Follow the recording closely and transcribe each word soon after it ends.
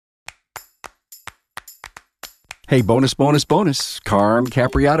Hey, bonus. Carm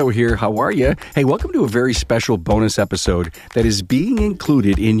Capriato here. How are you? Hey, welcome to a very special bonus episode that is being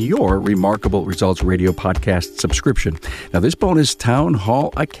included in your Remarkable Results Radio podcast subscription. Now, this bonus Town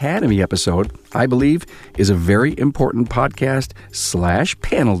Hall Academy episode, I believe, is a very important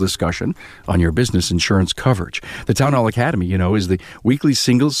podcast/panel discussion on your business insurance coverage. The Town Hall Academy, is the weekly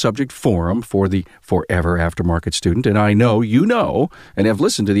single subject forum for the forever aftermarket student. And I know you know and have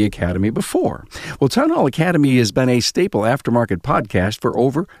listened to the Academy before. Well, Town Hall Academy has been a staple aftermarket podcast for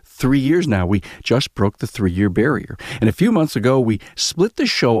over 3 years now. We just broke the 3-year barrier. And a few months ago, we split the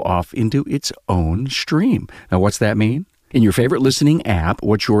show off into its own stream. Now, what's that mean? In your favorite listening app,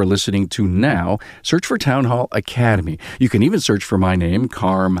 what you're listening to now, search for Town Hall Academy. You can even search for my name,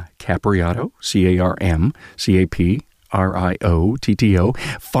 Carm Capriato, CarmCapriotto.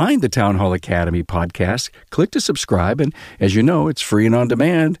 Find the Town Hall Academy podcast, click to subscribe, and as you know, it's free and on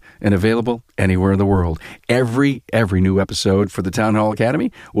demand and available anywhere in the world. Every new episode for the Town Hall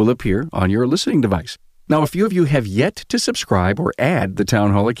Academy will appear on your listening device. Now, a few of you have yet to subscribe or add the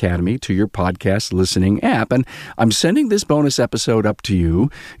Town Hall Academy to your podcast listening app, and I'm sending this bonus episode up to you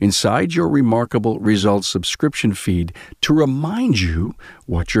inside your Remarkable Results subscription feed to remind you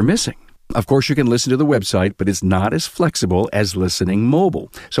what you're missing. Of course, you can listen to the website, but it's not as flexible as listening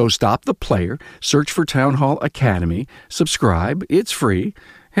mobile. So stop the player, search for Town Hall Academy, subscribe, it's free.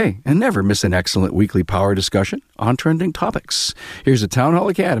 Hey, and never miss an excellent weekly power discussion on trending topics. Here's the Town Hall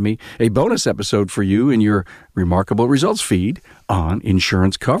Academy, a bonus episode for you in your Remarkable Results feed on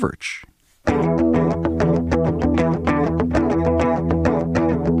insurance coverage.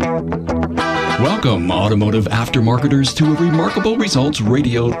 Welcome, automotive aftermarketers, to a Remarkable Results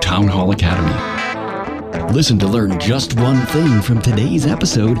Radio Town Hall Academy. Listen to learn just one thing from today's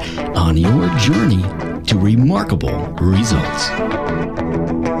episode on your journey to remarkable results.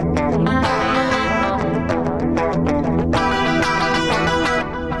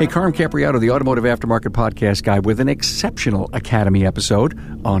 Hey, Carm Capriato, the Automotive Aftermarket Podcast Guy, with an exceptional Academy episode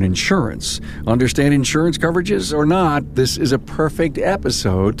on insurance. Understand insurance coverages or not, this is a perfect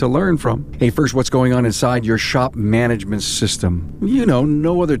episode to learn from. Hey, first, what's going on inside your shop management system?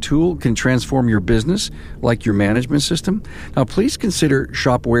 No other tool can transform your business like your management system. Now, please consider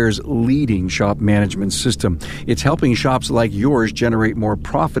Shopware's leading shop management system. It's helping shops like yours generate more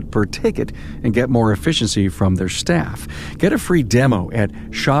profit per ticket and get more efficiency from their staff. Get a free demo at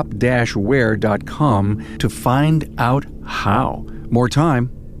shop-ware.com to find out how. More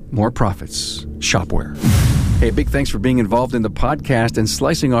time, more profits. Shopware. Hey, big thanks for being involved in the podcast and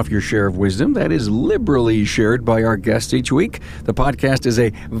slicing off your share of wisdom that is liberally shared by our guests each week. The podcast is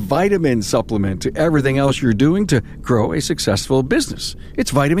a vitamin supplement to everything else you're doing to grow a successful business.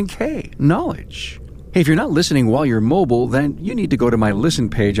 It's vitamin K, knowledge. Hey, if you're not listening while you're mobile, then you need to go to my listen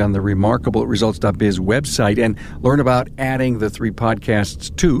page on the remarkbleresults.biz website and learn about adding the 3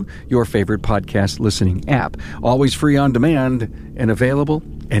 podcasts to your favorite podcast listening app. Always free on demand and available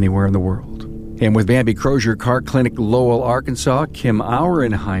anywhere in the world. And with Bambi Crozier, Car Clinic, Lowell, Arkansas, Kim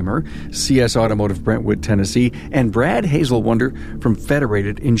Aurenheimer, CS Automotive, Brentwood, Tennessee, and Brad Hazelwonder from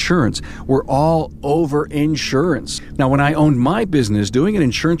Federated Insurance. We're all over insurance. Now, when I owned my business, doing an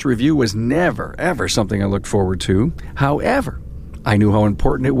insurance review was never, ever something I looked forward to. However, I knew how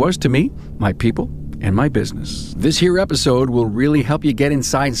important it was to me, my people, and my business. This here episode will really help you get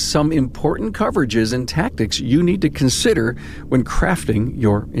inside some important coverages and tactics you need to consider when crafting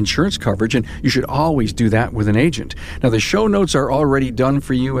your insurance coverage, and you should always do that with an agent. Now, the show notes are already done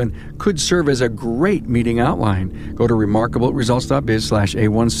for you and could serve as a great meeting outline. Go to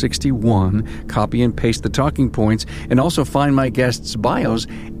remarkableresults.biz/A161, copy and paste the talking points, and also find my guests' bios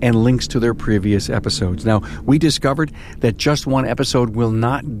and links to their previous episodes. Now, we discovered that just one episode will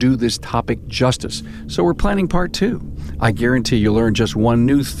not do this topic justice, so we're planning part 2. I guarantee you'll learn just one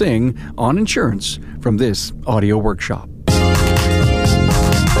new thing on insurance from this audio workshop.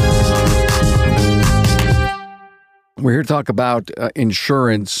 We're here to talk about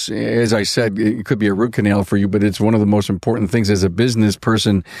insurance. As I said, it could be a root canal for you, but it's one of the most important things as a business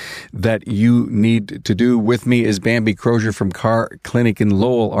person that you need to do. With me is Bambi Crozier from Car Clinic in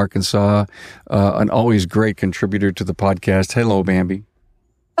Lowell, Arkansas, an always great contributor to the podcast. Hello, Bambi.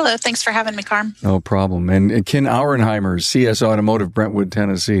 Hello. Thanks for having me, Carm. No problem. And Kim Aurenheimer, CS Automotive, Brentwood,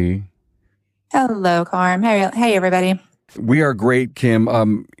 Tennessee. Hello, Carm. Hey, everybody. We are great,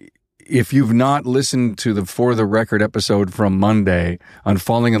 Kim. If you've not listened to the For the Record episode from Monday on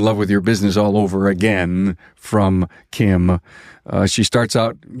falling in love with your business all over again from Kim, she starts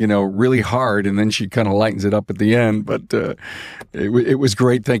out, really hard, and then she kind of lightens it up at the end. But it was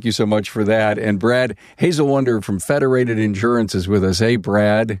great. Thank you so much for that. And Brad Hazelwonder from Federated Insurance is with us. Hey,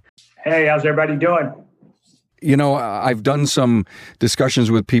 Brad. Hey, how's everybody doing? I've done some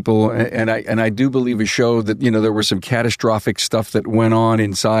discussions with people, and I do believe a show that, there was some catastrophic stuff that went on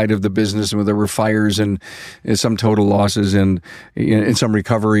inside of the business, where there were fires and some total losses and some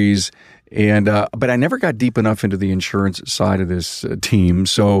recoveries. But I never got deep enough into the insurance side of this team.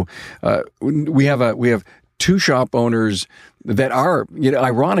 So we have two shop owners that are,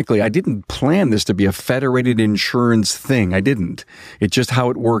 ironically, I didn't plan this to be a Federated Insurance thing. I didn't. It's just how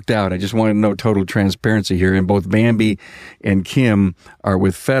it worked out. I just wanted to know total transparency here. And both Bambi and Kim are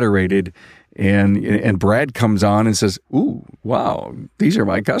with Federated. And Brad comes on and says, "Ooh, wow, these are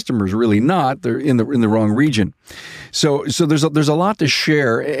my customers." Really not. They're in the wrong region. So there's a lot to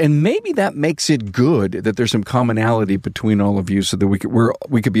share, and maybe that makes it good that there's some commonality between all of you, so that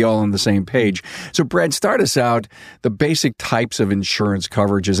we could be all on the same page. So Brad, start us out the basic types of insurance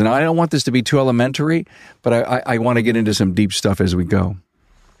coverages, and I don't want this to be too elementary, but I want to get into some deep stuff as we go.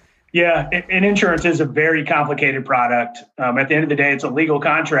 Yeah, and insurance is a very complicated product. At the end of the day, it's a legal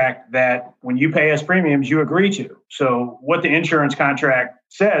contract that when you pay us premiums, you agree to. So what the insurance contract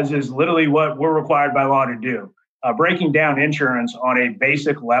says is literally what we're required by law to do. Breaking down insurance on a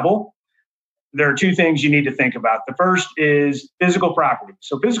basic level, there are two things you need to think about. The first is physical property.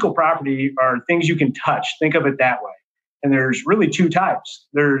 So physical property are things you can touch. Think of it that way. And there's really two types.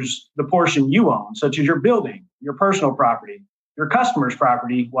 There's the portion you own, such as your building, your personal property, your customer's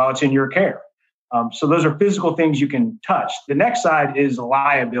property while it's in your care. So those are physical things you can touch. The next side is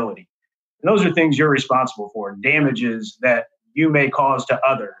liability. And those are things you're responsible for, damages that you may cause to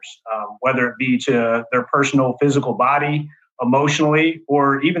others, whether it be to their personal physical body, emotionally,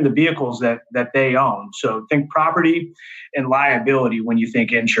 or even the vehicles that they own. So think property and liability when you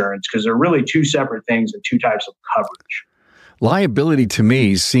think insurance, because they're really two separate things and two types of coverage. Liability to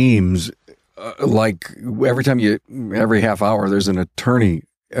me seems like every half hour there's an attorney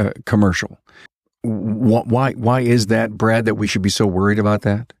commercial. Why is that, Brad, that we should be so worried about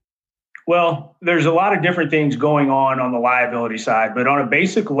that? Well, there's a lot of different things going on the liability side, but on a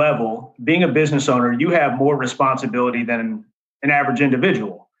basic level, being a business owner, you have more responsibility than an average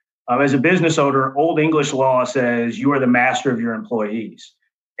individual. As a business owner, Old English law says you are the master of your employees.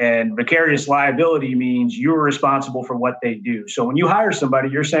 And vicarious liability means you're responsible for what they do. So when you hire somebody,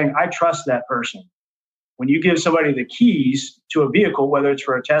 you're saying, I trust that person. When you give somebody the keys to a vehicle, whether it's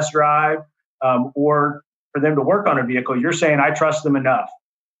for a test drive or for them to work on a vehicle, you're saying, I trust them enough.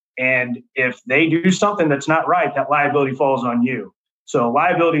 And if they do something that's not right, that liability falls on you. So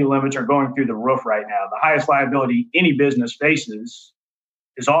liability limits are going through the roof right now. The highest liability any business faces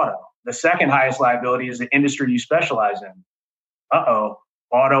is auto. The second highest liability is the industry you specialize in.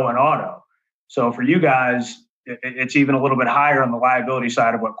 Auto and auto. So for you guys, it's even a little bit higher on the liability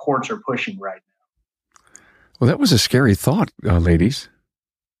side of what courts are pushing right now. Well, that was a scary thought, ladies.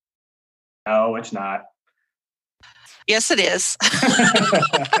 No, it's not. Yes, it is.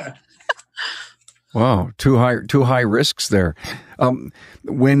 Wow, too high risks there.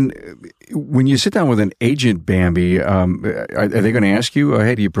 When you sit down with an agent, Bambi, are they going to ask you,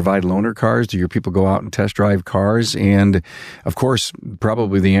 hey, do you provide loaner cars? Do your people go out and test drive cars? And of course,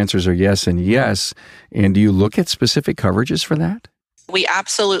 probably the answers are yes and yes. And do you look at specific coverages for that? We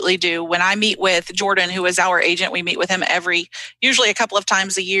absolutely do. When I meet with Jordan, who is our agent, we meet with him usually a couple of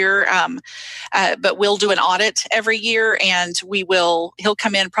times a year, but we'll do an audit every year, and he'll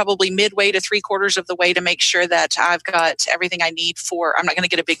come in probably midway to 3/4 of the way to make sure that I've got everything I need I'm not going to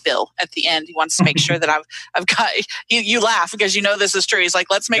get a big bill at the end. He wants to make sure that I've got, you laugh because you know this is true. He's like,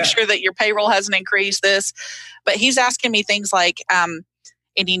 let's make sure that your payroll hasn't increased this. But he's asking me things like,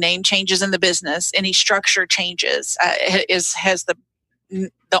 any name changes in the business, any structure changes, has the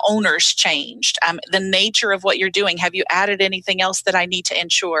owners changed, the nature of what you're doing. Have you added anything else that I need to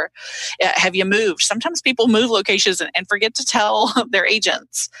insure? Have you moved? Sometimes people move locations and forget to tell their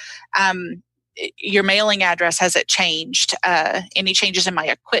agents. Your mailing address, has it changed? Any changes in my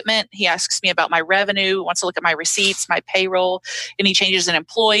equipment? He asks me about my revenue, wants to look at my receipts, my payroll, any changes in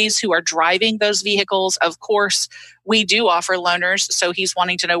employees who are driving those vehicles. Of course, we do offer loaners, so he's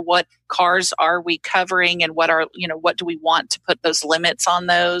wanting to know what cars are we covering and what do we want to put those limits on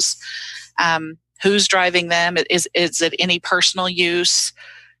those? Who's driving them? Is it any personal use?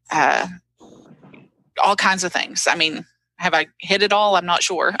 All kinds of things. I mean, have I hit it all? I'm not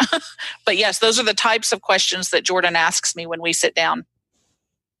sure. But yes, those are the types of questions that Jordan asks me when we sit down.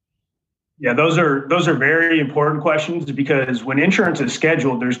 Yeah, those are very important questions, because when insurance is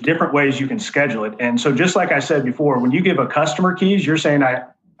scheduled, there's different ways you can schedule it. And so just like I said before, when you give a customer keys, you're saying,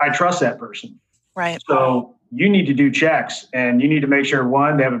 I trust that person. Right. So you need to do checks, and you need to make sure,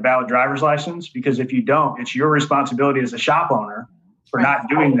 one, they have a valid driver's license, because if you don't, it's your responsibility as a shop owner for not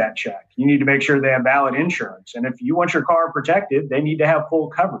doing that check. You need to make sure they have valid insurance. And if you want your car protected, they need to have full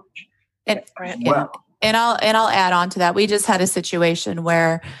coverage. And I'll add on to that. We just had a situation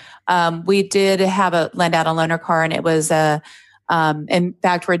where we did have lend out a loaner car, and it was in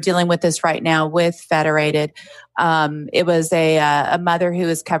fact, we're dealing with this right now with Federated. It was a mother who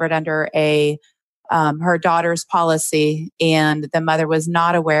was covered under her daughter's policy, and the mother was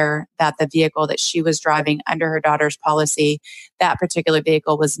not aware that the vehicle that she was driving under her daughter's policy, that particular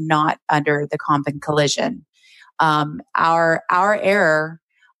vehicle was not under the comp and collision. Our error,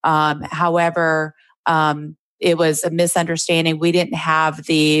 however, it was a misunderstanding. We didn't have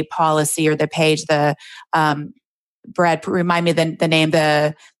the policy or the page, Brad, remind me the name,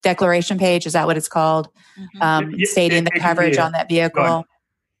 the declaration page. Is that what it's called? Stating the coverage on that vehicle.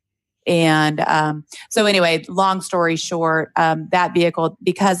 And so anyway, long story short, that vehicle,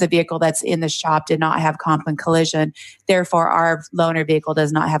 because the vehicle that's in the shop did not have comp and collision, therefore our loaner vehicle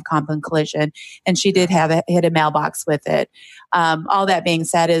does not have comp and collision. And she did hit a mailbox with it. All that being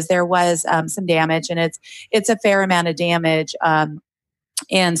said is there was some damage, and it's a fair amount of damage.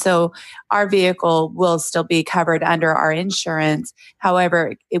 And so our vehicle will still be covered under our insurance.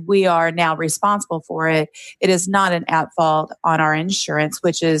 However, if we are now responsible for it, it is not an at fault on our insurance,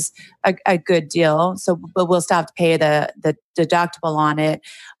 which is a good deal. So, but we'll still have to pay the deductible on it.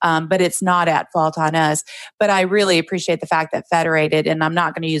 But it's not at fault on us. But I really appreciate the fact that Federated, and I'm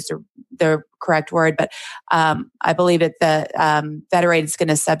not going to use the correct word, but I believe it that Federated is going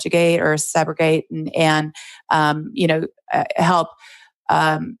to subjugate or subrogate and help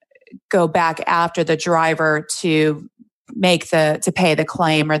go back after the driver to pay the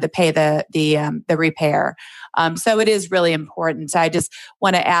claim or pay the repair. So it is really important. So I just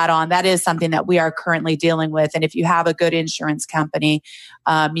want to add on, that is something that we are currently dealing with. And if you have a good insurance company,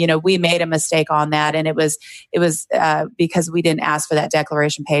 we made a mistake on that. And it was because we didn't ask for that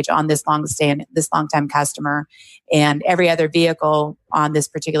declaration page on this long time customer, and every other vehicle on this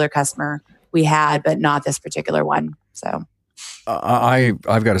particular customer we had, but not this particular one. So. I've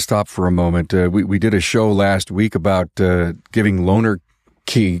got to stop for a moment. We did a show last week about giving loaner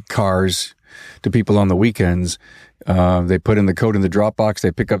key cars to people on the weekends. They put in the code in the Dropbox.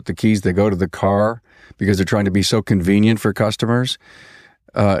 They pick up the keys. They go to the car because they're trying to be so convenient for customers.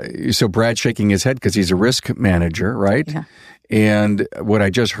 So Brad's shaking his head because he's a risk manager, right? Yeah. And what I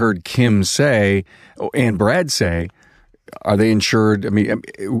just heard Kim say and Brad say, are they insured? I mean,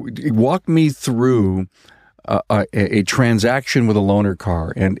 walk me through a transaction with a loaner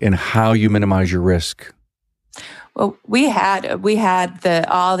car and how you minimize your risk. Well, we had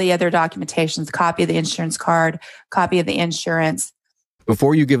all the other documentations, copy of the insurance card, copy of the insurance.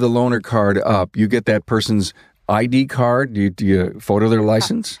 Before you give the loaner card up, you get that person's ID card. Do you photo their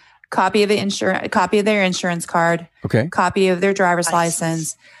license? Copy of their insurance card. Okay. Copy of their driver's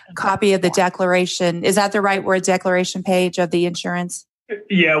license. Copy of the declaration. Is that the right word? Declaration page of the insurance?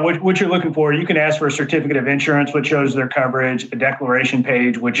 Yeah, what you're looking for, you can ask for a certificate of insurance, which shows their coverage, a declaration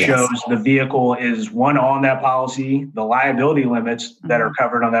page, which shows the vehicle is on that policy, the liability limits that are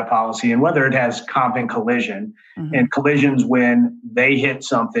covered on that policy, and whether it has comp and collision. And collisions when they hit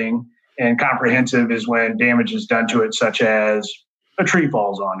something, and comprehensive is when damage is done to it, such as a tree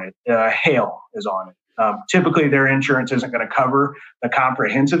falls on it, hail is on it. Typically, their insurance isn't going to cover the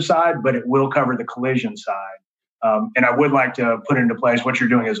comprehensive side, but it will cover the collision side. And I would like to put into place what you're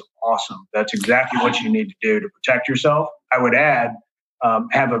doing is awesome. That's exactly what you need to do to protect yourself. I would add,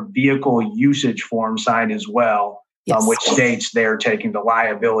 have a vehicle usage form signed as well, which states they're taking the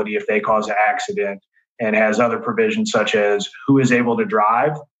liability if they cause an accident, and has other provisions such as who is able to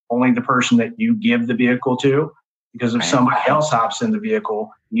drive, only the person that you give the vehicle to, because if somebody else hops in the vehicle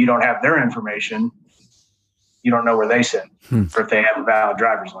and you don't have their information, you don't know where they sit or if they have a valid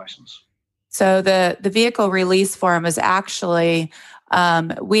driver's license. So the vehicle release form is actually,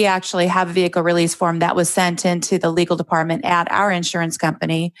 we actually have a vehicle release form that was sent into the legal department at our insurance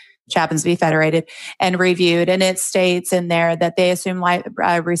company, which happens to be Federated, and reviewed. And it states in there that they assume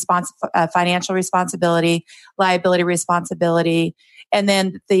financial responsibility, liability responsibility, and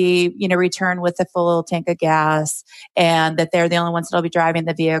then the return with the full tank of gas, and that they're the only ones that'll be driving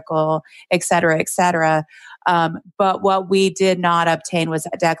the vehicle, et cetera, et cetera. But what we did not obtain was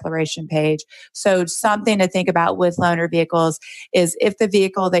a declaration page. So something to think about with loaner vehicles is if the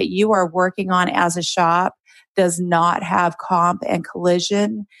vehicle that you are working on as a shop does not have comp and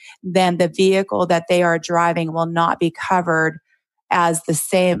collision, then the vehicle that they are driving will not be covered as the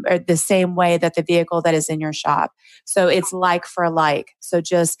same way that the vehicle that is in your shop. So it's like for like. So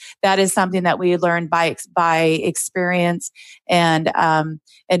just that is something that we learned by experience, and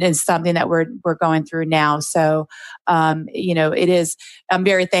it's something that we're going through now. So it is. I'm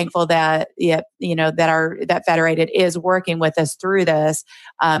very thankful that that Federated is working with us through this,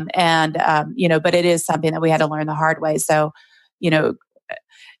 but it is something that we had to learn the hard way. So,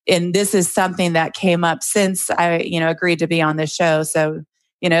 and this is something that came up since I, agreed to be on this show. So,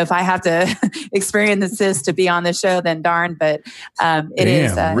 if I have to experience this to be on the show, then darn. But it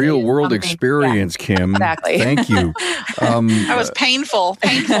is real world experience, yeah. Kim. Exactly. Thank you. That was painful.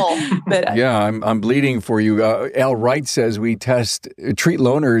 But I'm bleeding for you. Al Wright says we treat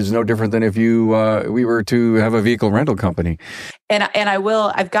loaners no different than if we were to have a vehicle rental company. And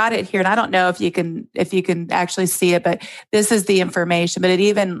I've got it here, and I don't know if you can actually see it, but this is the information. But it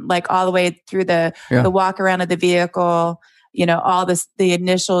even all the way through the walk around of the vehicle. All the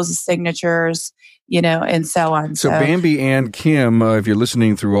initials, the signatures, and so on. So Bambi and Kim, if you're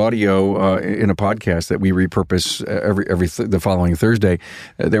listening through audio in a podcast that we repurpose the following Thursday,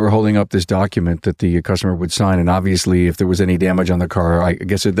 they were holding up this document that the customer would sign. And obviously, if there was any damage on the car, I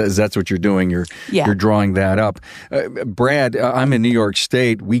guess that's what you're doing. You're drawing that up. Brad, I'm in New York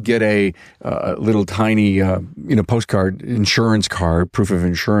State. We get a little tiny, postcard, insurance card, proof of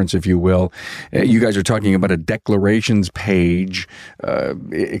insurance, if you will. You guys are talking about a declarations page.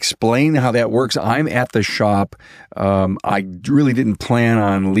 Explain how that works. I'm at the shop. I really didn't plan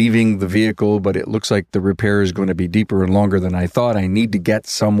on leaving the vehicle, but it looks like the repair is going to be deeper and longer than I thought. I need to get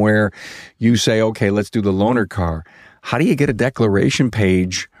somewhere. You say, okay, let's do the loaner car. How do you get a declaration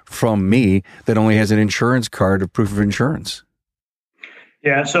page from me that only has an insurance card of proof of insurance?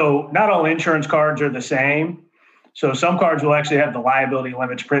 Yeah, so not all insurance cards are the same. So some cards will actually have the liability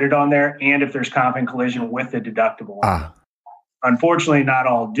limits printed on there, and if there's comp and collision with the deductible. Unfortunately, not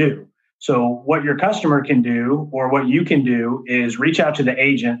all do. So what your customer can do, or what you can do, is reach out to the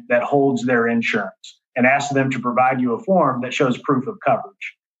agent that holds their insurance and ask them to provide you a form that shows proof of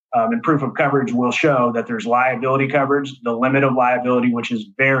coverage. And proof of coverage will show that there's liability coverage, the limit of liability, which is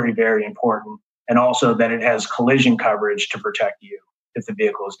very, very important, and also that it has collision coverage to protect you if the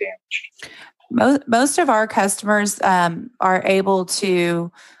vehicle is damaged. Most of our customers are able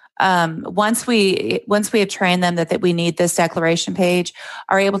to, once we have trained them that we need this declaration page,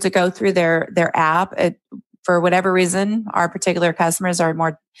 are able to go through their app. For whatever reason, our particular customers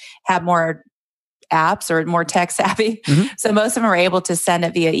have more apps or more tech savvy. Mm-hmm. So most of them are able to send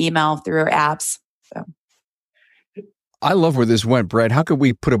it via email through our apps. So. I love where this went, Brad. How could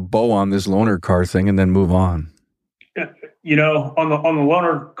we put a bow on this loaner car thing and then move on? On the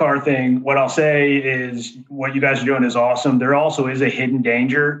loaner car thing, what I'll say is what you guys are doing is awesome. There also is a hidden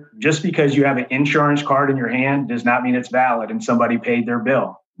danger. Just because you have an insurance card in your hand does not mean it's valid and somebody paid their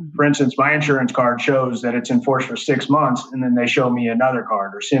bill. Mm-hmm. For instance, my insurance card shows that it's enforced for 6 months, and then they show me another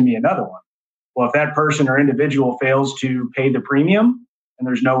card or send me another one. Well, if that person or individual fails to pay the premium and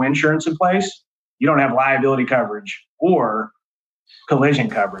there's no insurance in place, you don't have liability coverage or collision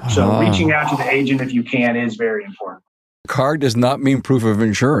coverage. So reaching out to the agent if you can is very important. Card does not mean proof of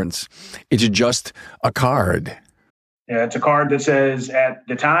insurance. It's just a card. Yeah, it's a card that says at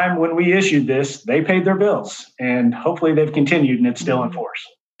the time when we issued this, they paid their bills, and hopefully they've continued and it's still in force.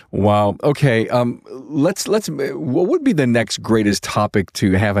 Wow. Okay. Let's. What would be the next greatest topic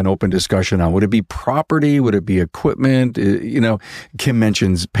to have an open discussion on? Would it be property? Would it be equipment? Kim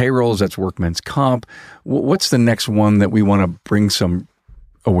mentions payrolls. That's workman's comp. What's the next one that we want to bring some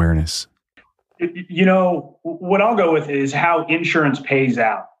awareness? What I'll go with is how insurance pays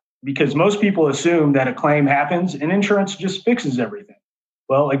out, because most people assume that a claim happens and insurance just fixes everything.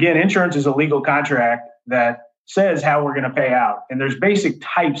 Well, again, insurance is a legal contract that says how we're going to pay out. And there's basic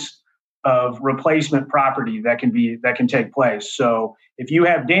types of replacement property that can take place. So if you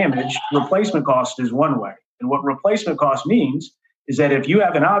have damage, replacement cost is one way. And what replacement cost means is that if you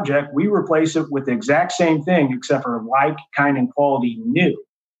have an object, we replace it with the exact same thing, except for like, kind, and quality new.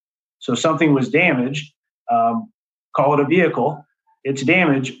 So something was damaged, call it a vehicle, it's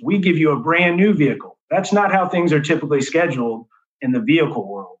damaged, we give you a brand new vehicle. That's not how things are typically scheduled in the vehicle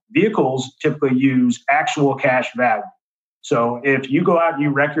world. Vehicles typically use actual cash value. So if you go out and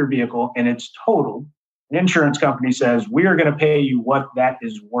you wreck your vehicle and it's totaled, the insurance company says, we are going to pay you what that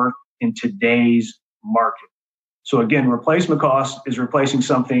is worth in today's market. So again, replacement cost is replacing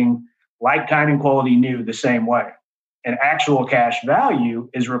something like, kind, and quality new the same way. And actual cash value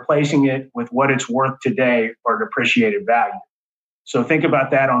is replacing it with what it's worth today or depreciated value. So think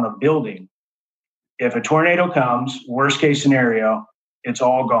about that on a building. If a tornado comes, worst case scenario, it's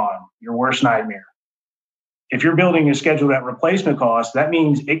all gone, your worst nightmare. If your building is scheduled at replacement cost, that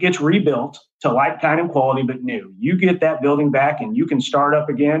means it gets rebuilt to like, kind, and quality, but new. You get that building back and you can start up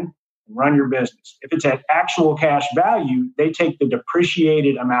again and run your business. If it's at actual cash value, they take the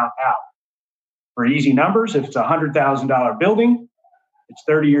depreciated amount out. For easy numbers, if it's a $100,000 building, it's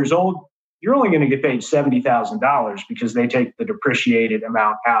 30 years old, you're only going to get paid $70,000 because they take the depreciated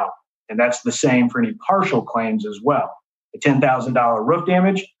amount out. And that's the same for any partial claims as well. A $10,000 roof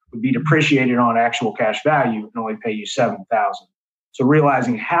damage would be depreciated on actual cash value and only pay you $7,000. So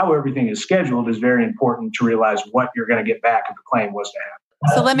realizing how everything is scheduled is very important to realize what you're going to get back if a claim was to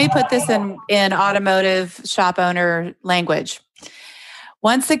happen. So let me put this in automotive shop owner language.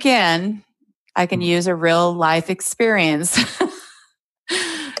 Once again, I can use a real life experience.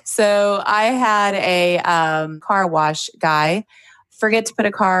 So I had a car wash guy forget to put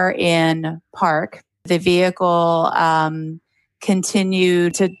a car in park. The vehicle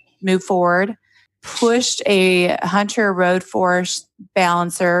continued to move forward, pushed a Hunter road force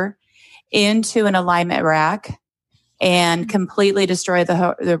balancer into an alignment rack and completely destroyed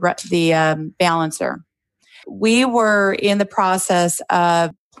the balancer. We were in the process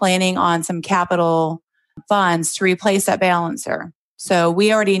of planning on some capital funds to replace that balancer. So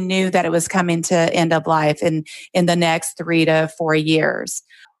we already knew that it was coming to end of life in the next 3 to 4 years.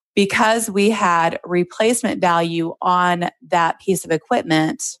 Because we had replacement value on that piece of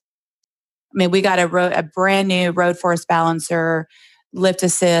equipment, I mean, we got a brand new road force balancer, lift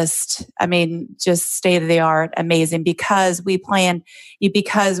assist. I mean, just state of the art, amazing. Because we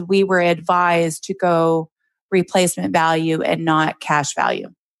were advised to go replacement value and not cash value.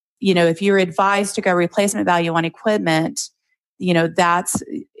 You know, if you're advised to go replacement value on equipment, you know,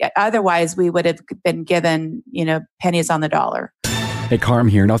 otherwise we would have been given, you know, pennies on the dollar. Hey, Carm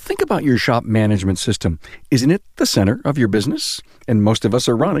here. Now think about your shop management system. Isn't it the center of your business? And most of us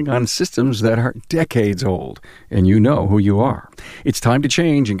are running on systems that are decades old, and you know who you are. It's time to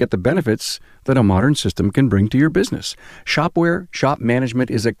change and get the benefits that a modern system can bring to your business. Shopware Shop Management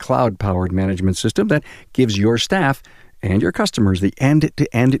is a cloud-powered management system that gives your staff and your customers the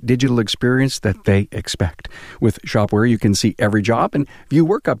end-to-end digital experience that they expect. With Shopware, you can see every job and view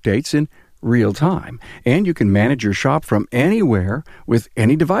work updates in real time. And you can manage your shop from anywhere with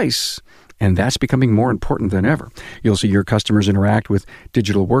any device. And that's becoming more important than ever. You'll see your customers interact with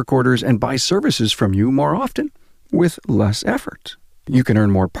digital work orders and buy services from you more often with less effort. You can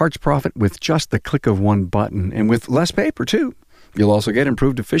earn more parts profit with just the click of one button and with less paper, too. You'll also get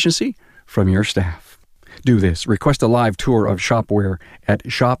improved efficiency from your staff. Do this. Request a live tour of Shopware at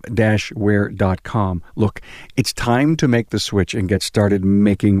shop-ware.com. Look, it's time to make the switch and get started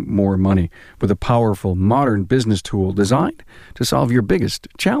making more money with a powerful, modern business tool designed to solve your biggest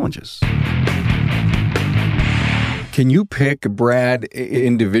challenges. Can you pick, Brad,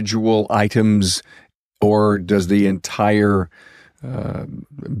 individual items, or does the entire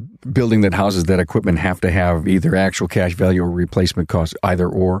building that houses that equipment have to have either actual cash value or replacement cost, either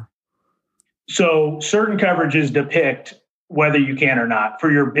or? So certain coverages depict whether you can or not.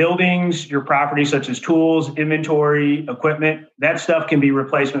 For your buildings, your property, such as tools, inventory, equipment, that stuff can be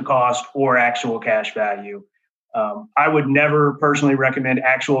replacement cost or actual cash value. I would never personally recommend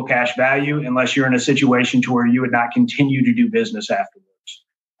actual cash value unless you're in a situation to where you would not continue to do business afterwards.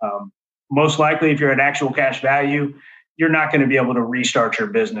 Most likely, if you're at actual cash value, you're not going to be able to restart your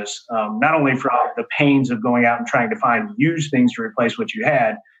business, not only from the pains of going out and trying to find used things to replace what you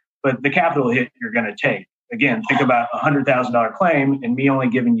had, but the capital hit you're going to take. Again, think about a $100,000 claim and me only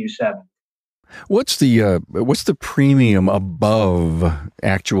giving you $7,000. What's the premium above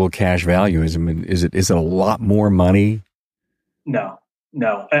actual cash value? Is it a lot more money? No.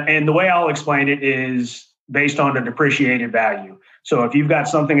 And the way I'll explain it is based on the depreciated value. So if you've got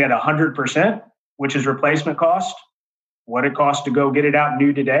something at 100%, which is replacement cost, what it costs to go get it out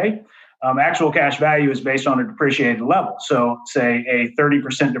new today, actual cash value is based on a depreciated level. So say a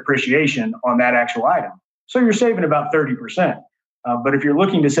 30% depreciation on that actual item. So you're saving about 30%. But if you're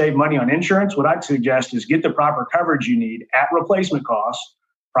looking to save money on insurance, what I'd suggest is get the proper coverage you need at replacement cost,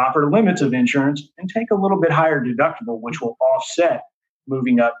 proper limits of insurance, and take a little bit higher deductible, which will offset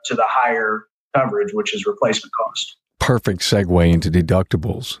moving up to the higher coverage, which is replacement cost. Perfect segue into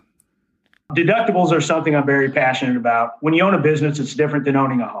deductibles. Deductibles are something I'm very passionate about. When you own a business, it's different than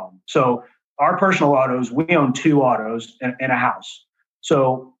owning a home. So our personal autos, we own 2 autos in a house.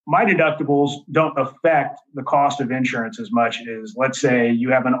 So my deductibles don't affect the cost of insurance as much as, let's say you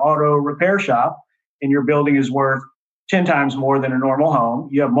have an auto repair shop and your building is worth 10 times more than a normal home.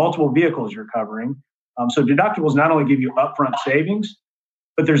 You have multiple vehicles you're covering. So deductibles not only give you upfront savings,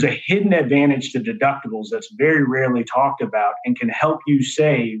 but there's a hidden advantage to deductibles that's very rarely talked about and can help you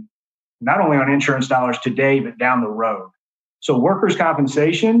save not only on insurance dollars today, but down the road. So workers'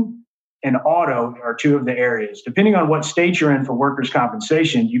 compensation and auto are two of the areas. Depending on what state you're in for workers'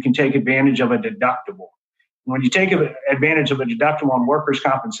 compensation, you can take advantage of a deductible. When you take advantage of a deductible on workers'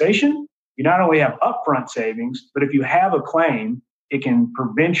 compensation, you not only have upfront savings, but if you have a claim, it can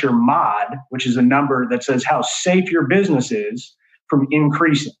prevent your MOD, which is a number that says how safe your business is, from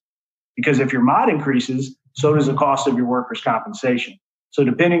increasing. Because if your MOD increases, so does the cost of your workers' compensation. So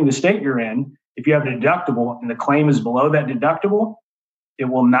depending the state you're in, if you have a deductible and the claim is below that deductible, it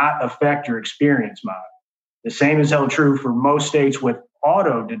will not affect your experience MOD. The same is held true for most states with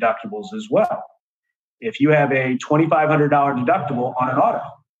auto deductibles as well. If you have a $2,500 deductible on an auto,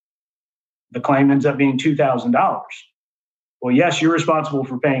 the claim ends up being $2,000. Well, yes, you're responsible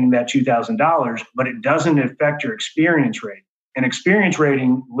for paying that $2,000, but it doesn't affect your experience rating. And experience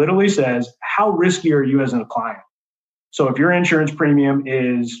rating literally says, how risky are you as a client? So if your insurance premium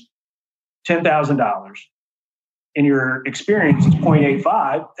is $10,000 and your experience is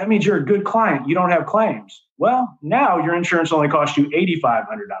 0.85, that means you're a good client. You don't have claims. Well, now your insurance only costs you $8,500.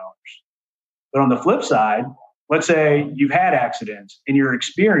 But on the flip side, let's say you've had accidents and your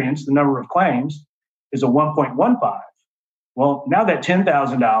experience, the number of claims, is a 1.15. Well, now that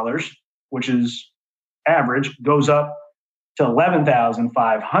 $10,000, which is average, goes up to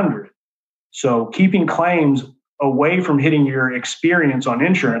 $11,500. So keeping claims away from hitting your experience on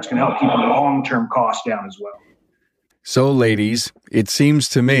insurance can help keep the long-term costs down as well. So, ladies, it seems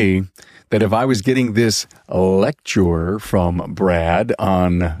to me that if I was getting this lecture from Brad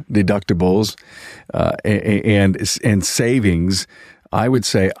on deductibles and savings, I would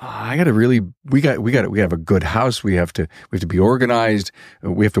say we have a good house. We have to be organized.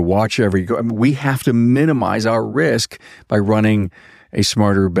 We have to watch we have to minimize our risk by running a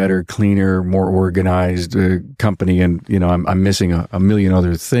smarter, better, cleaner, more organized company. And, I'm missing a million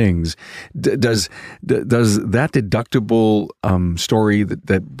other things. Does that deductible story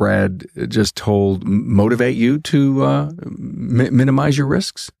that Brad just told motivate you to minimize your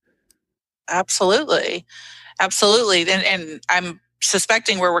risks? Absolutely. And I'm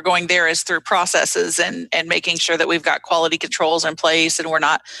suspecting where we're going there is through processes and making sure that we've got quality controls in place and we're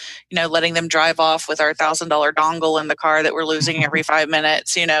not, letting them drive off with our $1,000 dongle in the car that we're losing every 5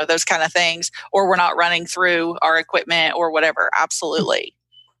 minutes, those kind of things, or we're not running through our equipment or whatever. Absolutely.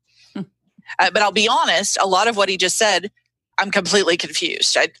 But I'll be honest, a lot of what he just said, I'm completely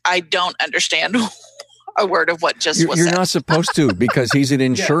confused. I don't understand a word of what was said. You're not supposed to, because he's an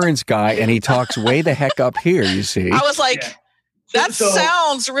insurance guy and he talks way the heck up here, you see. I was like, that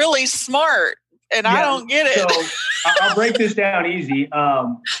sounds really smart, and I don't get it. So I'll break this down easy.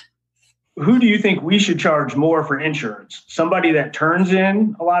 Who do you think we should charge more for insurance? Somebody that turns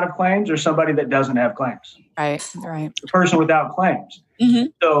in a lot of claims or somebody that doesn't have claims? Right. The person without claims. Mm-hmm.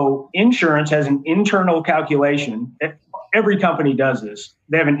 So insurance has an internal calculation. Every company does this.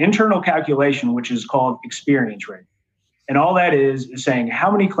 They have an internal calculation, which is called experience rate. And all that is saying how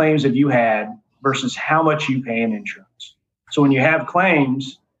many claims have you had versus how much you pay in insurance. So when you have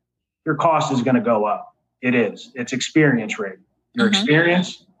claims, your cost is going to go up. It is. It's experience rate. Your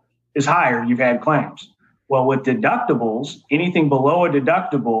experience is higher. You've had claims. Well, with deductibles, anything below a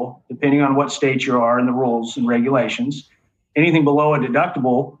deductible, depending on what state you are and the rules and regulations, anything below a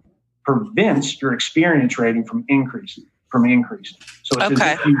deductible prevents your experience rating from increasing. So it's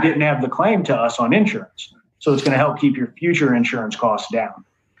as if you didn't have the claim to us on insurance. So it's going to help keep your future insurance costs down.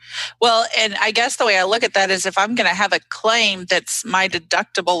 Well, and I guess the way I look at that is if I'm going to have a claim that's my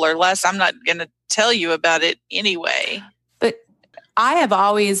deductible or less, I'm not going to tell you about it anyway. But I have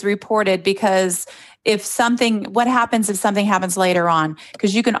always reported, because what happens if something happens later on?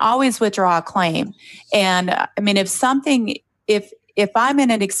 Because you can always withdraw a claim. And I mean, if I'm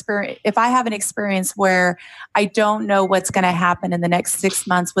in an experience, if I have an experience where I don't know what's going to happen in the next 6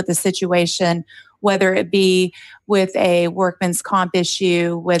 months with a situation, whether it be with a workman's comp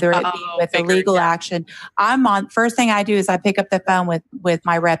issue, whether it be with a legal action, first thing I do is I pick up the phone with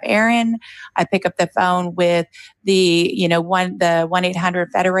my rep, Aaron. I pick up the phone with the 1-800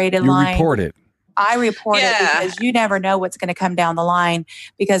 Federated line. You report it. I report it because you never know what's going to come down the line.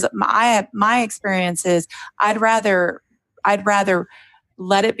 Because my experience is I'd rather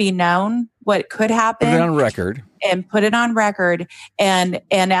let it be known what could happen. Put it on record. And put it on record. And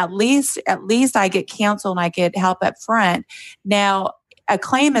at least I get counsel and I get help up front. Now, a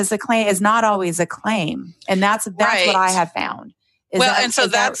claim is not always a claim. And that's what I have found. That's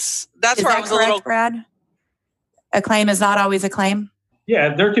where I was correct, a little... Brad? A claim is not always a claim?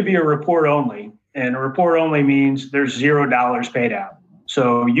 Yeah, there could be a report only. And a report only means there's $0 paid out.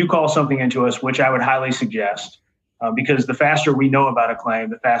 So you call something into us, which I would highly suggest. because the faster we know about a claim,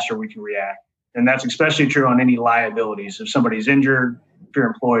 the faster we can react. And that's especially true on any liabilities. If somebody's injured, if your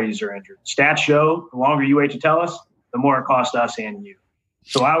employees are injured. Stats show the longer you wait to tell us, the more it costs us and you.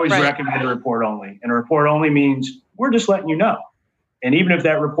 So I always recommend a report only. And a report only means we're just letting you know. And even if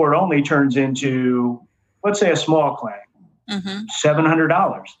that report only turns into, let's say, a small claim,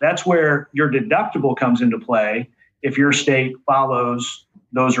 $700, that's where your deductible comes into play if your state follows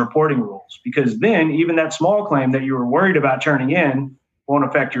those reporting rules. Because then even that small claim that you were worried about turning in won't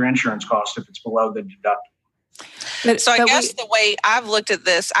affect your insurance cost if it's below the deductible. So I guess the way I've looked at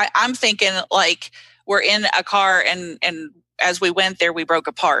this, I'm thinking like we're in a car and as we went there, we broke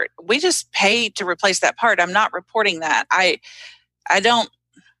a part. We just paid to replace that part. I'm not reporting that. I don't.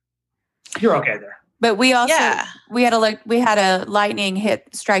 You're okay there. But we also we had a lightning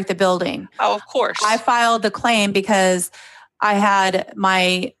strike the building. Oh, of course. I filed the claim because I had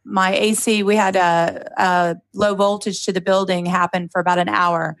my AC. We had a low voltage to the building happen for about an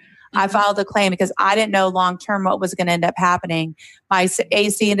hour. I filed a claim because I didn't know long term what was going to end up happening. My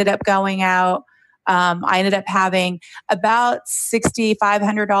AC ended up going out. I ended up having about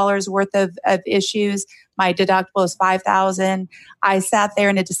 $6,500 worth of issues. My deductible is $5,000. I sat there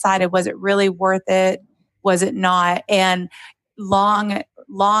and it decided, was it really worth it? Was it not? And long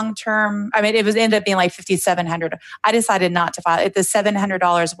term, I mean, it ended up being like $5,700. I decided not to file it. The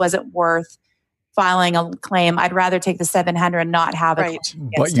 $700 wasn't worth filing a claim. I'd rather take the $700 and not have it.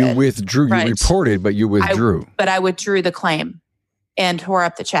 But you withdrew. You reported, but you withdrew. But I withdrew the claim and tore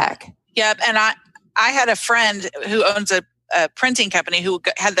up the check. Yep. And I had a friend who owns a printing company who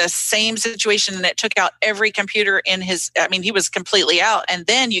had the same situation, and it took out every computer in his, I mean, he was completely out. And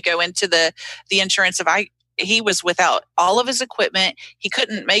then you go into the insurance of he was without all of his equipment. He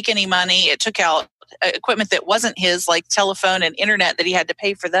couldn't make any money. It took out equipment that wasn't his, like telephone and internet, that he had to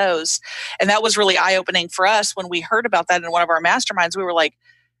pay for those. And that was really eye-opening for us when we heard about that in one of our masterminds. We were like,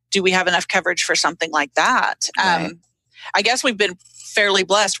 do we have enough coverage for something like that? Right. I guess we've been fairly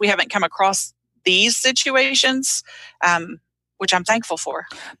blessed. We haven't come across these situations, which I'm thankful for.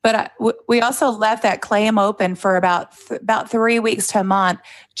 But we also left that claim open for about 3 weeks to a month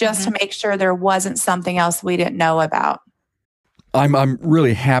just to make sure there wasn't something else we didn't know about. I'm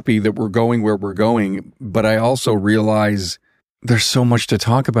really happy that we're going where we're going, but I also realize there's so much to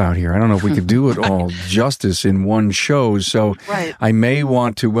talk about here. I don't know if we could do it all justice in one show. So I may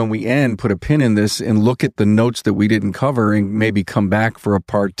want to, when we end, put a pin in this and look at the notes that we didn't cover and maybe come back for a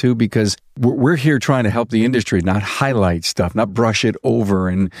part 2, because we're here trying to help the industry, not highlight stuff, not brush it over.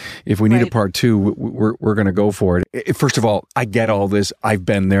 And if we need a part 2, we're going to go for it. First of all, I get all this. I've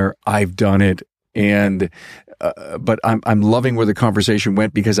been there. I've done it. And but I'm loving where the conversation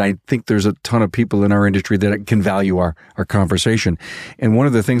went, because I think there's a ton of people in our industry that can value our conversation. And one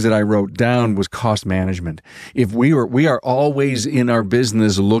of the things that I wrote down was cost management. If we are always in our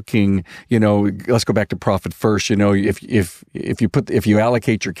business looking, let's go back to profit first. If you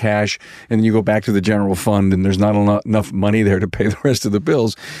allocate your cash and then you go back to the general fund and there's not enough money there to pay the rest of the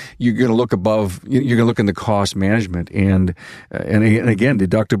bills, you're going to look above. You're going to look into cost management and again,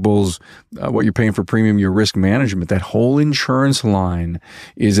 deductibles, what you're paying for premium, your risk management, that whole insurance line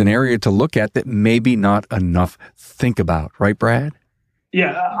is an area to look at that maybe not enough think about. Right, Brad?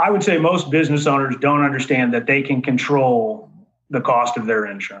 Yeah, I would say most business owners don't understand that they can control the cost of their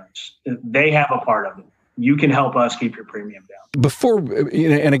insurance. They have a part of it. You can help us keep your premium down. Before,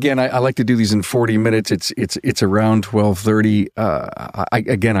 and again, I like to do these in 40 minutes. It's around 12:30.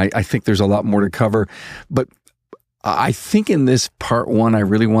 I think there's a lot more to cover, but I think in this part 1, I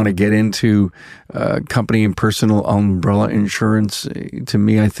really want to get into company and personal umbrella insurance. To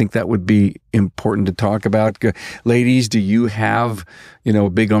me, I think that would be important to talk about. Ladies, do you have, a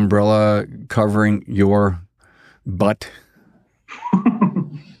big umbrella covering your butt?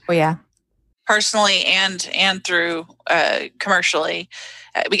 Oh, yeah. Personally and through commercially,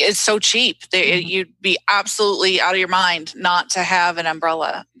 because it's so cheap. You'd be absolutely out of your mind not to have an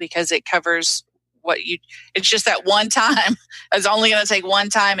umbrella, because it covers it's just that one time. It's only going to take one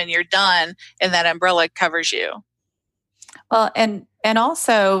time and you're done, and that umbrella covers you. Well, and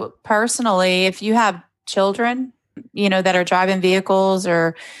also personally, if you have children, that are driving vehicles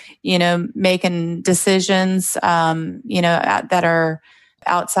or, making decisions, that are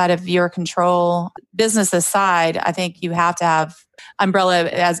outside of your control, business aside, I think you have to have umbrella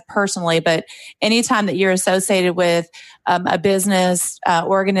as personally, but anytime that you're associated with a business,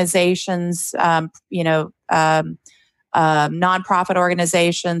 organizations, nonprofit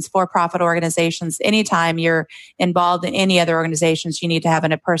organizations, for-profit organizations, anytime you're involved in any other organizations, you need to have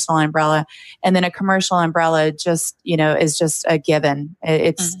a personal umbrella. And then a commercial umbrella just, is just a given.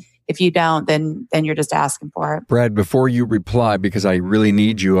 It's if you don't, then you're just asking for it. Brad, before you reply, because I really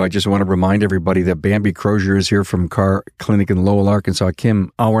need you, I just want to remind everybody that Bambi Crozier is here from Car Clinic in Lowell, Arkansas,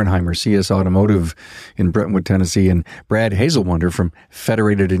 Kim Aurenheimer, CS Automotive in Brentwood, Tennessee, and Brad Hazelwonder from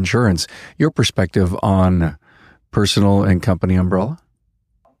Federated Insurance. Your perspective on personal and company umbrella?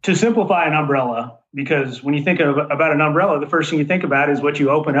 To simplify an umbrella, because when you think about an umbrella, the first thing you think about is what you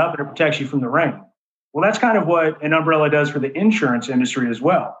open up and it protects you from the rain. Well, that's kind of what an umbrella does for the insurance industry as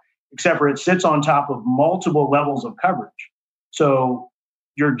well, except for it sits on top of multiple levels of coverage. So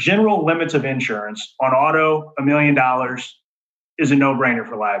your general limits of insurance on auto, $1 million is a no-brainer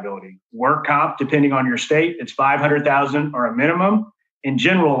for liability. Work comp, depending on your state, it's $500,000 or a minimum. And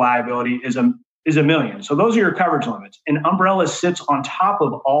general liability is $1 million. So those are your coverage limits. And umbrella sits on top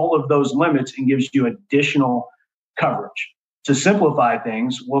of all of those limits and gives you additional coverage. To simplify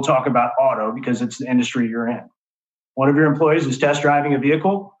things, we'll talk about auto because it's the industry you're in. One of your employees is test driving a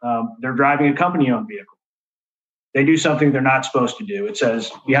vehicle. They're driving a company-owned vehicle. They do something they're not supposed to do. It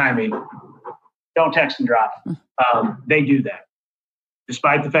says behind me, don't text and drive. They do that,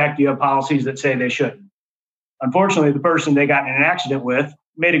 despite the fact you have policies that say they shouldn't. Unfortunately, the person they got in an accident with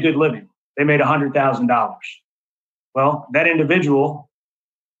made a good living. They made $100,000. Well, that individual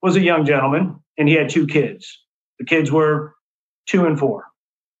was a young gentleman, and he had 2 kids. The kids were 2 and 4.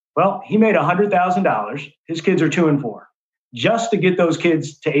 Well, he made $100,000. His kids are 2 and 4. Just to get those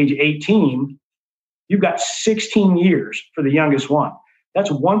kids to age 18, you've got 16 years for the youngest one. That's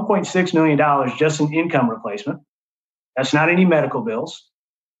 $1.6 million just in income replacement. That's not any medical bills.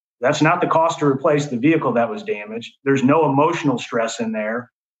 That's not the cost to replace the vehicle that was damaged. There's no emotional stress in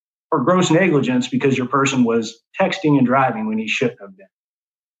there or gross negligence because your person was texting and driving when he shouldn't have been.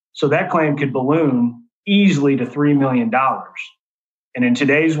 So that claim could balloon easily to $3 million. And in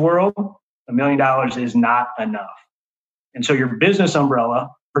today's world, $1 million is not enough. And so your business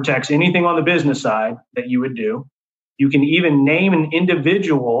umbrella protects anything on the business side that you would do. You can even name an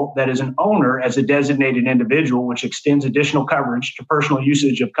individual that is an owner as a designated individual, which extends additional coverage to personal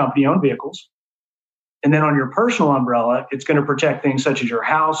usage of company-owned vehicles. And then on your personal umbrella, it's going to protect things such as your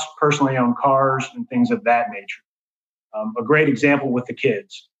house, personally owned cars, and things of that nature. A great example with the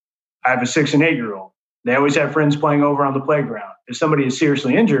kids. I have a 6 and 8-year-old. They always have friends playing over on the playground. If somebody is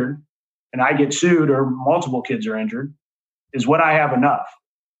seriously injured and I get sued or multiple kids are injured, is what I have enough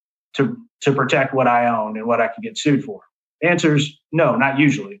to protect what I own and what I can get sued for? The answer is no, not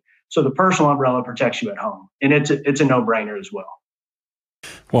usually. So the personal umbrella protects you at home. And it's a no-brainer as well.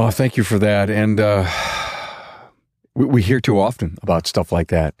 Well, thank you for that. And we hear too often about stuff like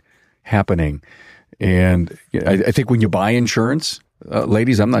that happening. And I think when you buy insurance,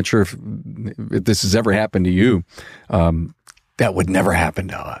 ladies, I'm not sure if this has ever happened to you. That would never happen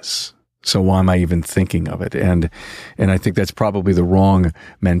to us. So why am I even thinking of it? And I think that's probably the wrong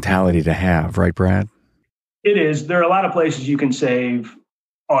mentality to have, right, Brad? It is. There are a lot of places you can save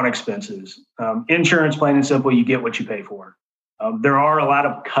on expenses. Insurance, plain and simple, you get what you pay for. There are a lot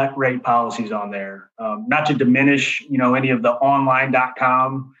of cut rate policies on there. Not to diminish, any of the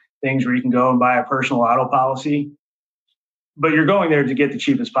online.com things where you can go and buy a personal auto policy, but you're going there to get the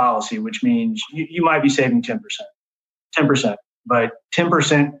cheapest policy, which means you might be saving 10%, but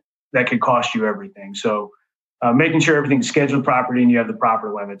 10% that could cost you everything. So making sure everything's scheduled properly and you have the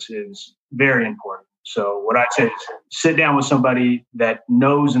proper limits is very important. So what I'd say is sit down with somebody that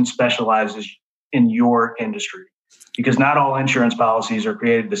knows and specializes in your industry, because not all insurance policies are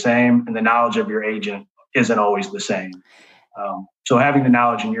created the same and the knowledge of your agent isn't always the same. So having the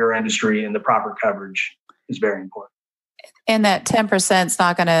knowledge in your industry and the proper coverage is very important. And that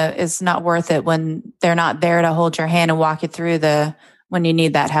 10% is not worth it when they're not there to hold your hand and walk you through when you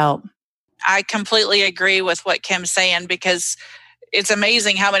need that help. I completely agree with what Kim's saying, because it's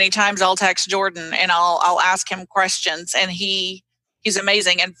amazing how many times I'll text Jordan and I'll ask him questions, and he's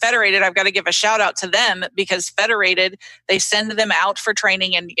amazing. And Federated, I've got to give a shout out to them, because Federated, they send them out for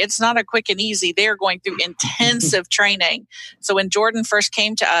training, and it's not a quick and easy. They're going through intensive training. So when Jordan first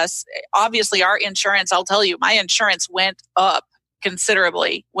came to us, obviously our insurance, I'll tell you, my insurance went up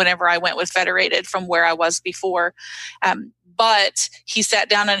considerably whenever I went with Federated from where I was before. But he sat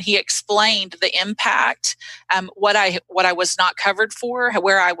down and he explained the impact, what I was not covered for,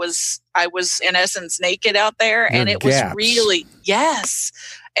 where I was in essence naked out there. And it was really, yes.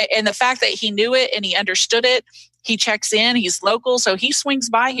 And the fact that he knew it and he understood it, he checks in, he's local. So he swings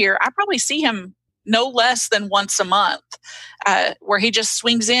by here. I probably see him no less than once a month, where he just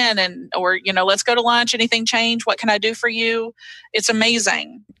swings in or let's go to lunch. Anything change? What can I do for you? It's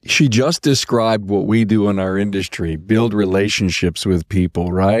amazing. She just described what we do in our industry, build relationships with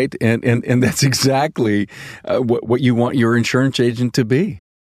people, right? And that's exactly what you want your insurance agent to be.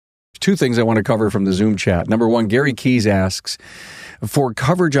 two things I want to cover from the Zoom chat. Number one, Gary Keys asks, for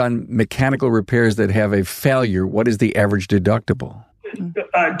coverage on mechanical repairs that have a failure, what is the average deductible?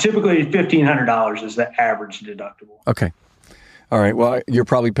 Typically, $1,500 is the average deductible. Okay. All right. Well, you're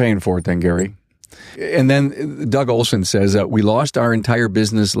probably paying for it then, Gary. And then Doug Olson says, we lost our entire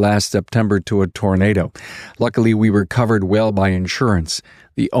business last September to a tornado. Luckily, we were covered well by insurance.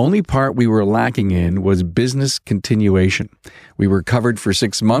 The only part we were lacking in was business continuation. We were covered for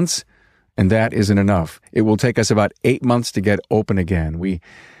 6 months, and that isn't enough. It will take us about 8 months to get open again.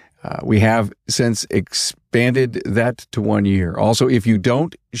 We have since expanded that to 1 year. Also, if you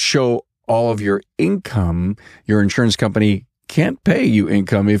don't show all of your income, your insurance company can't pay you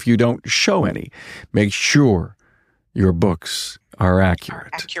income if you don't show any. Make sure your books are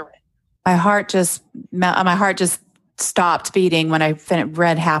accurate. My heart just stopped beating when I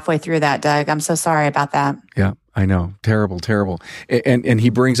read halfway through that, Doug. I'm so sorry about that. Yeah, I know. Terrible. And he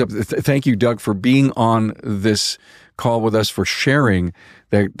brings up, thank you, Doug, for being on this call with us, for sharing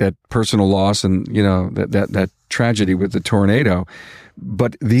that personal loss and, that tragedy with the tornado.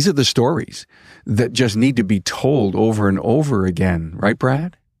 But these are the stories that just need to be told over and over again. Right,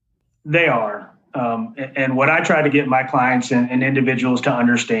 Brad? They are. And what I try to get my clients and individuals to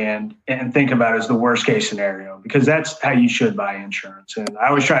understand and think about is the worst case scenario, because that's how you should buy insurance. And I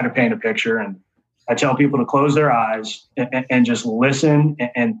always try to paint a picture, and I tell people to close their eyes and just listen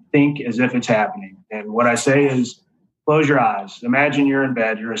and think as if it's happening. And what I say is, close your eyes. Imagine you're in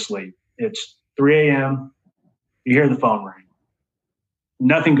bed, you're asleep. It's 3 a.m. You hear the phone ring.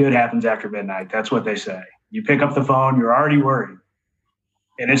 Nothing good happens after midnight. That's what they say. You pick up the phone, you're already worried.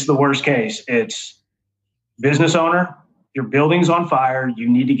 And it's the worst case. It's business owner, your building's on fire. You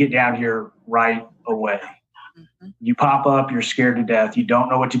need to get down here right away. Mm-hmm. You pop up, you're scared to death. You don't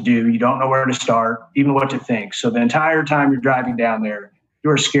know what to do. You don't know where to start, even what to think. So the entire time you're driving down there,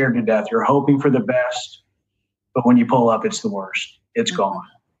 you're scared to death. You're hoping for the best. But when you pull up, it's the worst. It's gone.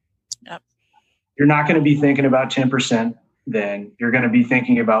 Yep. You're not going to be thinking about 10%. Then you're going to be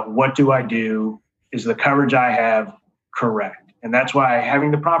thinking about, what do I do? Is the coverage I have correct? And that's why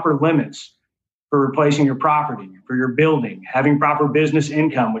having the proper limits for replacing your property, for your building, having proper business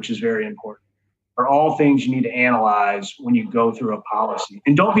income, which is very important, are all things you need to analyze when you go through a policy.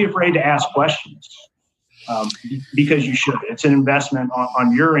 And don't be afraid to ask questions, because you should. It's an investment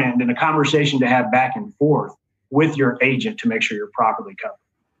on your end and a conversation to have back and forth with your agent to make sure you're properly covered.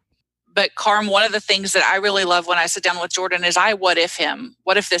 But Carm, one of the things that I really love when I sit down with Jordan is what if him?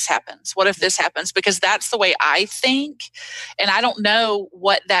 What if this happens? What if this happens? Because that's the way I think. And I don't know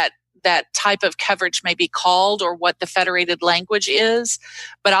what that type of coverage may be called or what the federated language is.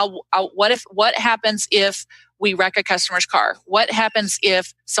 But what happens if we wreck a customer's car? What happens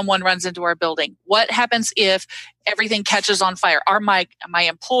if someone runs into our building? What happens if everything catches on fire? Are my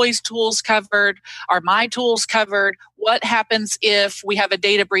employees' tools covered? Are my tools covered? What happens if we have a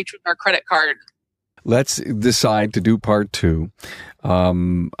data breach with our credit card? Let's decide to do part 2.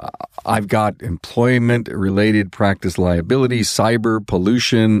 I've got employment-related practice liability, cyber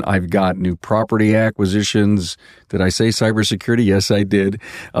pollution. I've got new property acquisitions. Did I say cybersecurity? Yes, I did.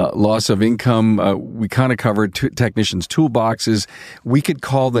 Loss of income. We kind of covered technicians' toolboxes. We could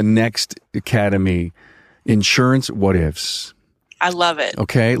call the next academy Insurance What Ifs. I love it.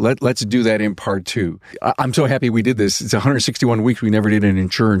 Okay, let's do that in part 2. I'm so happy we did this. It's 161 weeks we never did an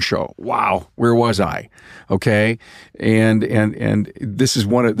insurance show. Wow, where was I? Okay, and this is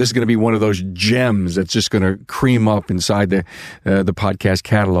going to be one of those gems that's just going to cream up inside the podcast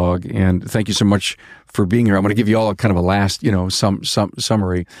catalog. And thank you so much for being here. I'm going to give you all kind of a last, some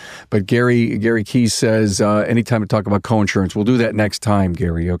summary. But Gary Keys says anytime to talk about coinsurance, we'll do that next time,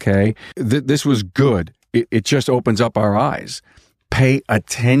 Gary. Okay, this was good. It just opens up our eyes. Pay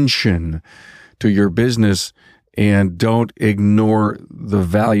attention to your business and don't ignore the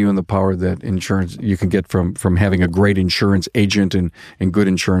value and the power that insurance you can get from having a great insurance agent and good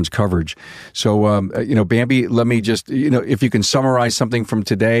insurance coverage. So, Bambi, let me just, if you can summarize something from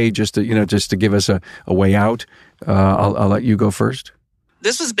today, just to give us a way out, I'll let you go first.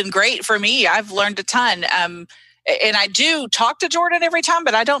 This has been great for me. I've learned a ton. And I do talk to Jordan every time,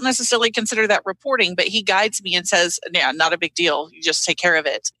 but I don't necessarily consider that reporting. But he guides me and says, yeah, not a big deal. You just take care of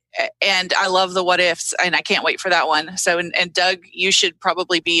it. And I love the what ifs, and I can't wait for that one. So, and Doug, you should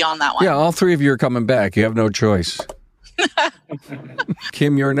probably be on that one. Yeah, all 3 of you are coming back. You have no choice.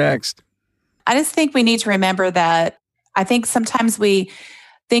 Kim, you're next. I just think we need to remember that I think sometimes we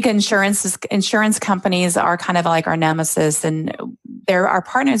think insurance companies are kind of like our nemesis, and they're our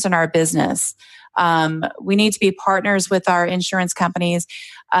partners in our business. We need to be partners with our insurance companies.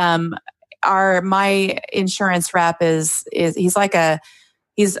 My insurance rep he's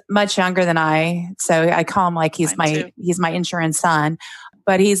He's much younger than I, so I call him like he's my insurance son.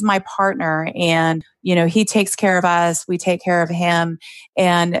 But he's my partner, and he takes care of us. We take care of him,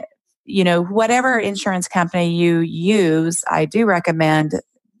 and whatever insurance company you use, I do recommend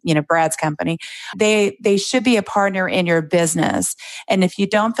Brad's company. They should be a partner in your business. And if you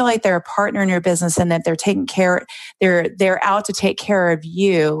don't feel like they're a partner in your business and that they're taking care, they're out to take care of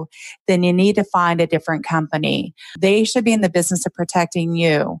you, then you need to find a different company. They should be in the business of protecting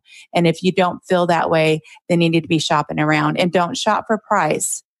you. And if you don't feel that way, then you need to be shopping around. And don't shop for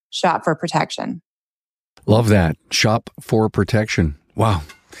price, shop for protection. Love that. Shop for protection. Wow.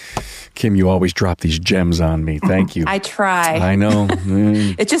 Kim, you always drop these gems on me. Thank you. I try. I know.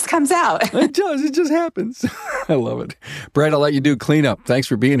 It just comes out. It does. It just happens. I love it. Brad, I'll let you do cleanup. Thanks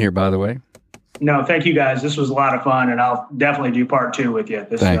for being here, by the way. No, thank you guys. This was a lot of fun, and I'll definitely do part 2 with you.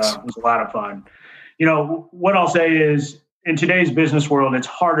 This was a lot of fun. What I'll say is, in today's business world, it's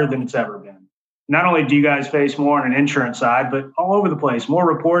harder than it's ever been. Not only do you guys face more on an insurance side, but all over the place, more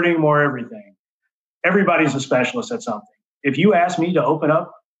reporting, more everything. Everybody's a specialist at something. If you ask me to open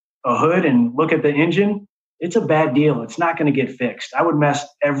up a hood and look at the engine, it's a bad deal. It's not going to get fixed. I would mess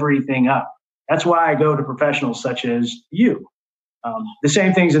everything up. That's why I go to professionals such as you. The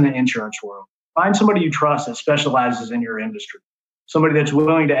same things in the insurance world. Find somebody you trust that specializes in your industry. Somebody that's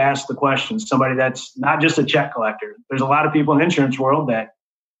willing to ask the questions. Somebody that's not just a check collector. There's a lot of people in the insurance world that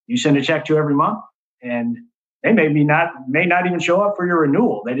you send a check to every month, and they may not even show up for your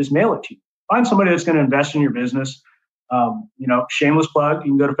renewal. They just mail it to you. Find somebody that's going to invest in your business. Shameless plug,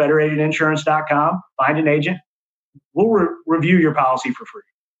 you can go to federatedinsurance.com, find an agent. We'll review your policy for free.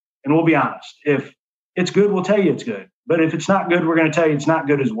 And we'll be honest. If it's good, we'll tell you it's good. But if it's not good, we're going to tell you it's not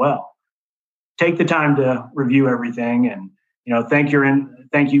good as well. Take the time to review everything, and thank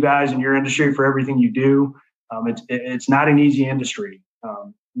you guys in your industry for everything you do. It's not an easy industry.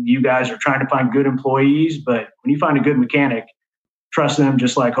 You guys are trying to find good employees, but when you find a good mechanic, trust them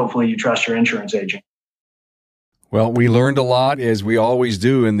just like hopefully you trust your insurance agent. Well, we learned a lot, as we always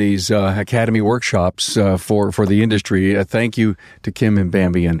do in these Academy workshops for the industry. Thank you to Kim and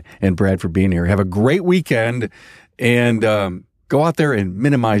Bambi and Brad for being here. Have a great weekend, and go out there and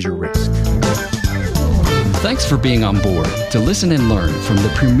minimize your risk. Thanks for being on board to listen and learn from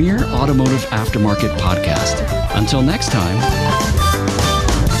the premier automotive aftermarket podcast. Until next time,